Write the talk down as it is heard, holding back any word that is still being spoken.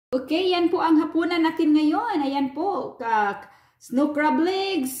Okay, yan po ang hapunan natin ngayon. Ayan po, snow crab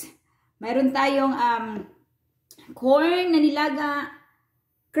legs. Mayroon tayong corn na nilaga.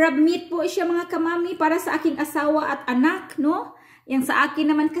 Crab meat po siya mga kamami para sa aking asawa at anak, no? Yang sa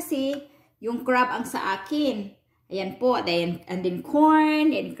akin naman kasi, yung crab ang sa akin. Ayan po, and then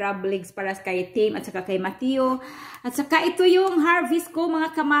corn, and crab legs para kay Tim at saka kay Mateo. At saka ito yung harvest ko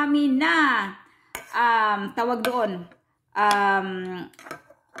mga kamami na tawag doon,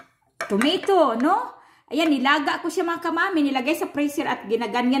 tomato, no? Ayan, nilaga ko siya mga kamami, nilagay sa freezer at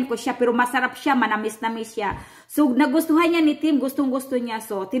ginaganyan ko siya, pero masarap siya, manamis-namis siya. So, nagustuhan niya ni Tim, gustong-gusto niya.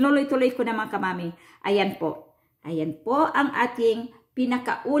 So, tinuloy-tuloy ko na mga kamami. Ayan po. Ayan po ang ating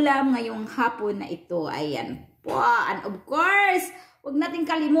pinakaulam ngayong hapon na ito. Ayan po. And of course, huwag natin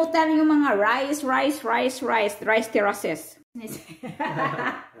kalimutan yung mga rice terraces.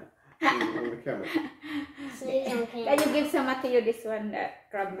 Can you give some Mateo this one,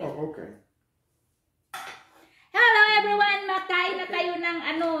 crab meat? Oh, okay. Hello everyone! Makain na tayo ng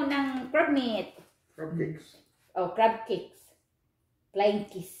ng crab meat. Crab cakes. Oh, crab cakes. Flying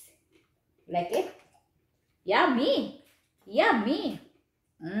kiss. Like it? Yummy! Yummy!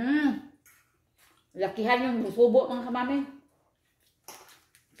 Lakihan yung subo mga kamami.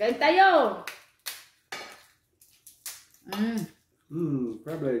 Kain tayo!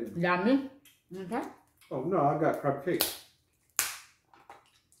 Crab legs. Yummy. Okay. Oh no, I got crab cakes.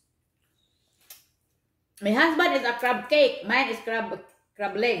 My husband is a crab cake. Mine is crab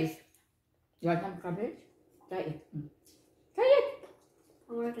legs. You want some crab legs? Try it. Try it.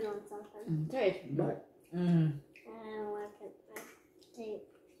 I'm working on something. Try it. Right. I don't like it.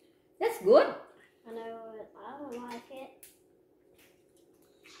 That's good. I don't like it.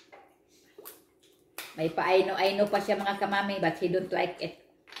 May paayno-ayno pa siya mga kamami, but he don't like it.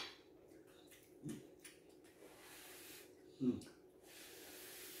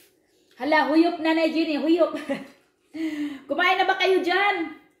 Hala, huyop na Jenny, huyop. Kumain na ba kayo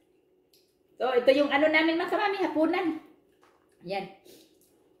dyan? So, ito yung namin mga kamami, hapunan. Yan.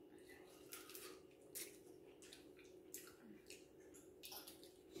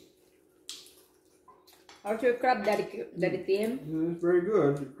 How's your crab, Daddy Tim? It's very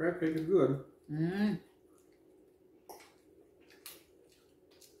good. The crab cake is good. The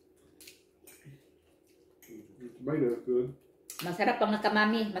tomato is good. Masarap pang mga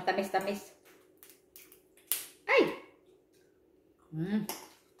kamami, matamis-tamis. Ay!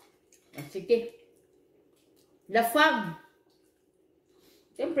 Sige. Lafang.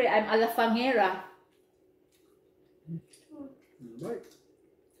 Siyempre, I'm a lafangera. Right.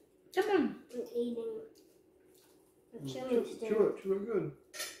 Come on. I'm eating. I'm chewing still. Chew it good.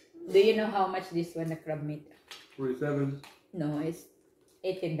 Do you know how much this one, the crab meat? 47. No, it's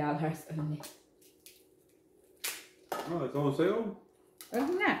 $18 only. Oh, it's on sale?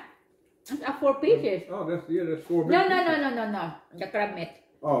 It's not. It's 4 pieces. Oh, that's 4 No. pieces. No. The crab meat.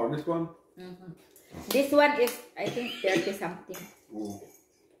 Oh, this one? This one is, I think, 30 something. Oh.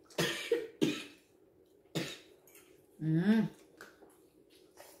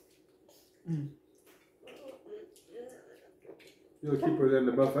 You're cheaper than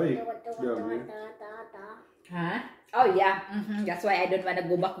the buffet. Yeah, man. Huh? Oh, yeah. That's why I don't want to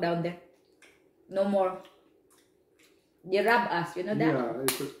go back down there. No more. They rob us, you know that? Yeah,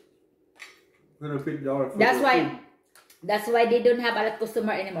 it's $150. That's why they don't have a lot of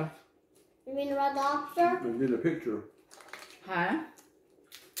customer anymore. You mean Red Lobster? And then a picture. Huh?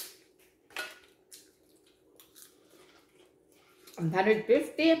 $150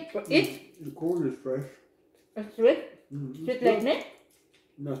 for each. The corn is fresh. It's sweet. Sweet like me.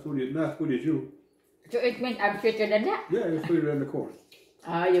 Not sweet as you. So it means I'm sweeter than that. Yeah, it's sweeter than the corn.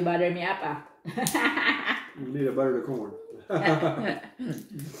 Oh, you butter me up, You need to butter the corn. I'll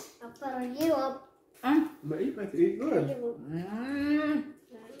butter you up. But eat good.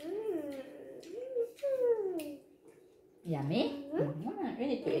 Yummy. We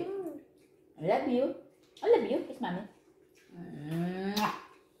need to eat. I love you. I love you. Kiss mommy.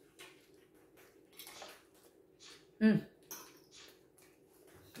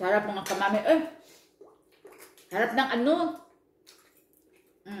 Sarap mga kamami. Sarap ng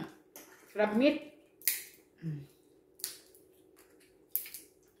crab meat.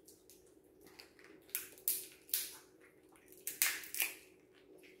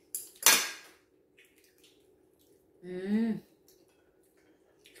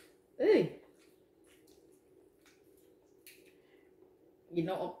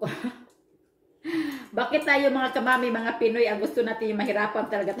 Ginoo ko. Bakit tayo mga kamami, mga Pinoy, ang gusto natin yung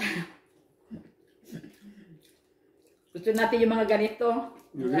mahirapan talaga tayo? Gusto natin yung mga ganito.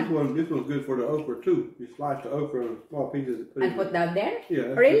 Yeah, this one's good for the okra too. You slice the okra in small pieces. And put down there?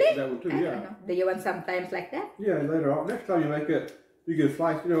 Yeah. Really? That one too. I Yeah. don't know. Do you want sometimes like that? Yeah. Later on, next time you make it, you can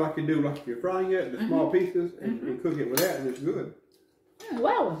slice. You know, like you do, like if you're frying it, the small pieces, and cook it with that, and it's good.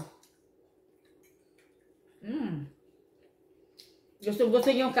 Wow. Gusto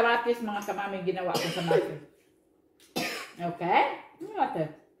niyo yung kamatis, mga kamami, ginawa ko sa kamatis. Okay? What?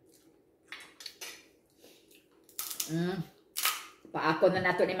 Paakon na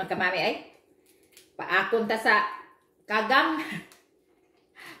nato ni mga kamami ay. Paakon ta sa kagang.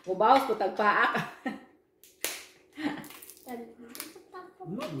 Mubawas ko tagpaak.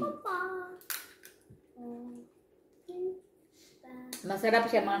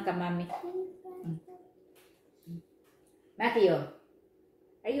 Masarap siya mga kamami. Matthew,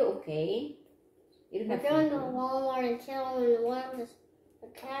 are you okay? You We're going to Walmart and telling one of the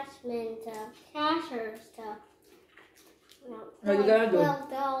cashers to What are you gonna do? $12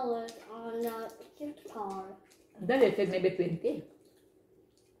 on the gift card. Daddy said maybe 20.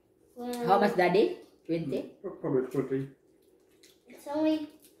 Well, How much, Daddy? 20? Probably 20.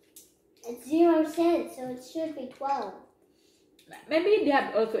 it's 0 cents, so it should be 12. Maybe they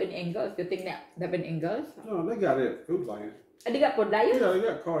have also in Engels. You think that they have in Engels? No, they got it at Food Lion. They got Food Lions? Yeah, they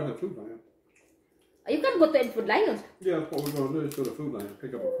got cars at Food Lion. You can go to Food Lions. Yeah, that's what we're going to do is go to Food Lion,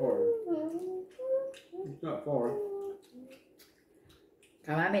 pick up a car. It's not far.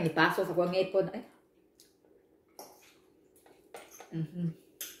 Kamami, nipaso sa kong ngipon. Ay.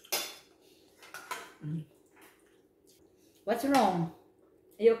 What's wrong?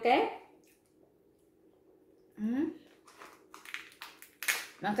 Are you okay?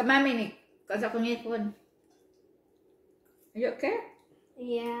 Mga kamami, ni sa kong ngipon. Are you okay?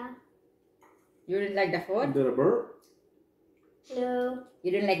 Yeah. You didn't like the food? Did a burp? No.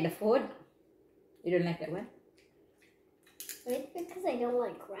 You didn't like the food? You don't like that one? It's because I don't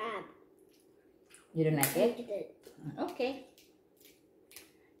like crab. You don't like I it? hated it. Okay.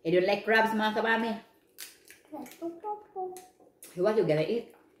 You don't like crabs, mga kamami? So what you gonna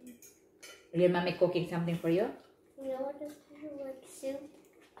eat? Your mommy cooking something for you? You know what this is like soup?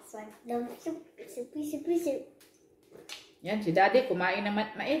 It's like no soup, soup. Yan, si Daddy kumain ng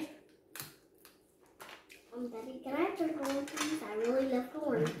mais. Daddy, can I have some corn, please? I really love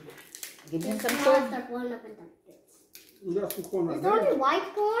corn. Give him some Now corn. I start one up and like this. We got some corn right Is there there. only white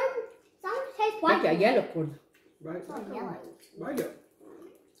corn? Some taste white. Like a yellow corn. Right? It's not yellow. Right up.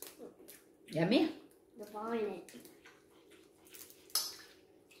 Yummy. Divine it.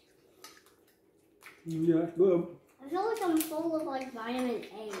 Yeah, it's good. I feel like I'm full of like vitamin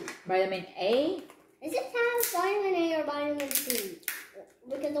A. Vitamin A. Is it have vitamin A or vitamin C?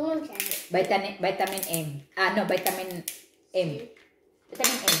 Because orange has it. Vitamin M. No, vitamin M.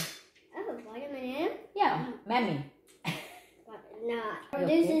 Vitamin M. Oh, vitamin M? Yeah, mommy. But not. Okay.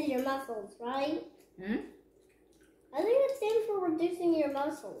 Reduces your muscles, right? I think it stands for reducing your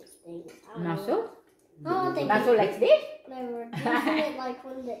muscles things. I don't know. Muscle? I don't think Muscle like this? No, reducing it like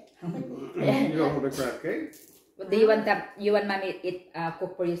when You don't want the crab cake? What do you want? You want mommy eat?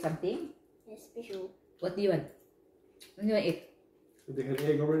 Cook for you something? it's special. What do you want? What do you want to eat? Did they have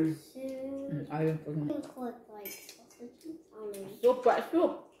egg already? Soon. Ayun po. You can cook like sausages. I don't know. Soup, what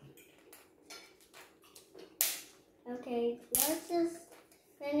soup? Okay, let's just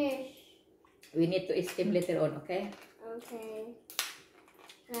finish. We need to steam later on, okay? Okay.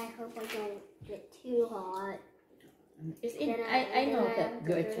 And I hope I don't get too hot. It's in, Then I know then that. have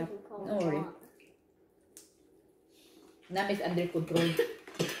Go to and drink chop. some cold No worry. water. Nam is under control.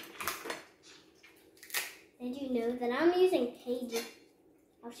 Did you know that I'm using pages?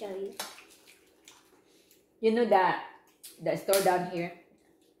 I'll show you. You know that the store down here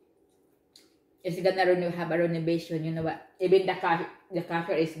is gonna have a renovation. You know what? Even the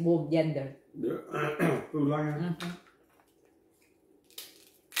cashier is moved gender. Yeah. Food Lion?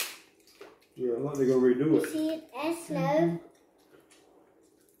 Yeah, I think they're going to redo You it. see it? S no.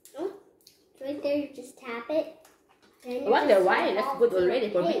 Oh, it's right there. You just tap it. Then I wonder just why. swipe That's off good to the already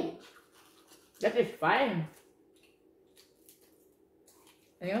for me. page. That is fine.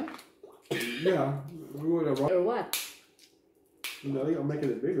 You know? Yeah. We would have, Or what? you know, they're going to make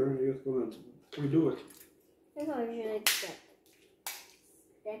it bigger and they're just going to redo it. I think I should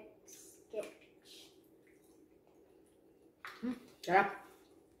get Shut up.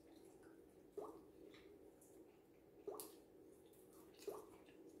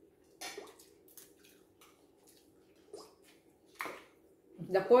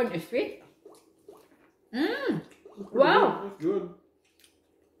 The corn is sweet. Wow. That's good.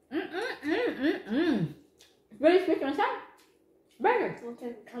 Very sweet on some. Very. I'll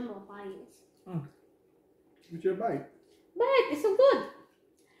take a couple of bites. Get your bite. But it's so good.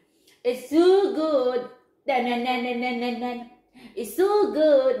 It's so good. It's so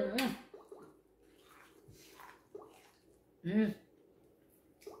good.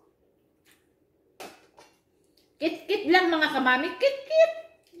 Kit-kit lang mga kamami. Kit-kit.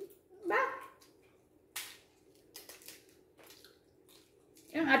 Ba?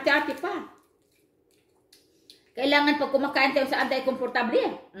 Yung ate-ate pa. Kailangan pag kumakain tayo saan tayo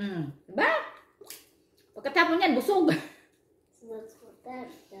komportable. Diba? Pagkatapos niyan, busog. So that's what that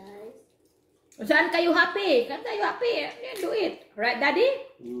does. Saan kayo happy? Saan tayo happy? Do it. Right, Daddy?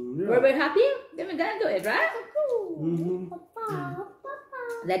 Yeah. We're happy? Then we're gonna do it, right? Papa, Papa.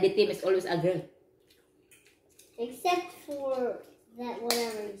 Daddy Tim is always a girl. Except for that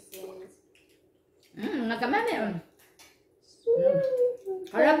whatever he says. Nakamami.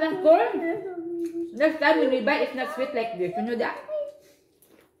 Harap ng corn. Next time when we buy, it's not sweet like this. You know that?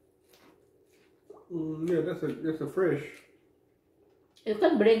 Yeah, that's a fresh. You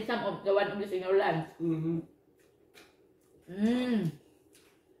can bring some of the one of this in your lunch.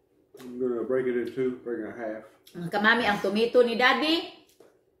 I'm gonna break it in two, break it in half. Kamami, ang tomato ni Daddy,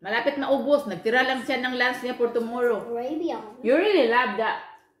 malapit maubos. Nagtira lang siya ng lunch niya for tomorrow. Gravy on. You really love that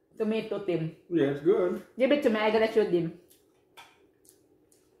tomato, Tim. Yeah, it's good. Give it to me. I gotta show them.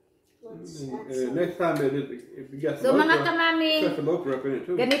 And next time, if you got So some mga okra, kamami, put some okra up in it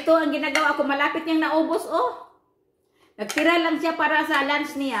too. ganito ang ginagawa ko. Malapit niyang naubos, oh. Nagtira lang siya para sa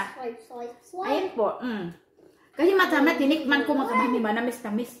lunch niya. Swipe, swipe, swipe. Ayun po. Kasi matama, tinikman ko mga kamami,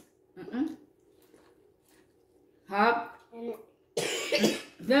 manamis-tamis. Hap. And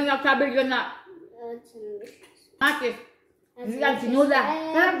Diyan nagsabi ko na, it's delicious. Matis, hindi lang sinula.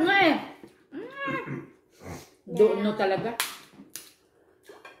 Sarap nga eh. Doon no talaga.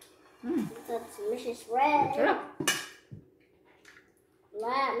 That's delicious red. Sarap.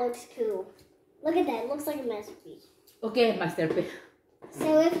 That looks cool. Look at that. It looks like a masterpiece. Okay, masterpiece.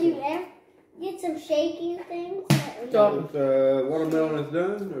 So if you ever get some shaky things, So, Watermelon is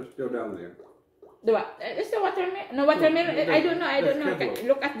done or still down there? diba? It's the watermelon. No, watermelon. I don't know.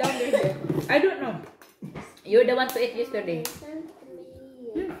 Look at down there. I don't know. You're the one to eat yesterday.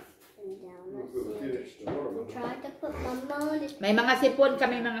 I'm trying to put my money. May mga sipon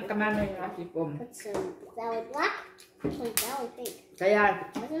kami mga kamano yung mga sipon. Put some Valley Black, some Valley Pink. Kaya,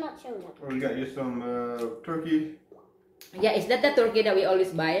 Why is it not showing up? Oh, you got you some turkey. yeah, is that the turkey that we always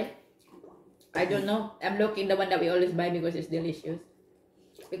buy? I don't know. I'm looking the one that we always buy because it's delicious.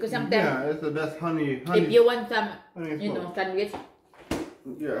 Because sometimes, Yeah, that's honey. if you want some, honey you know, sandwich,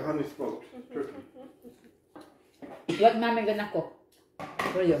 Yeah, honey smoked turkey. what mommy gonna cook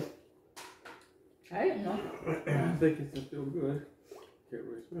for you? I don't know. I think it's still good. Can't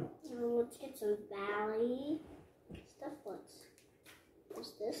really smell. Let's get some Valley stuff.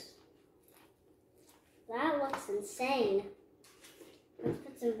 What's this? That looks insane. Let's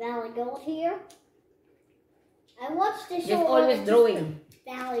put some Valley Gold here. I watched this Just show. always on drawing.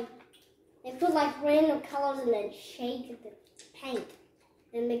 Valley. They put like random colors and then shake the paint.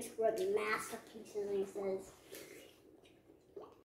 It makes great masterpieces, he says.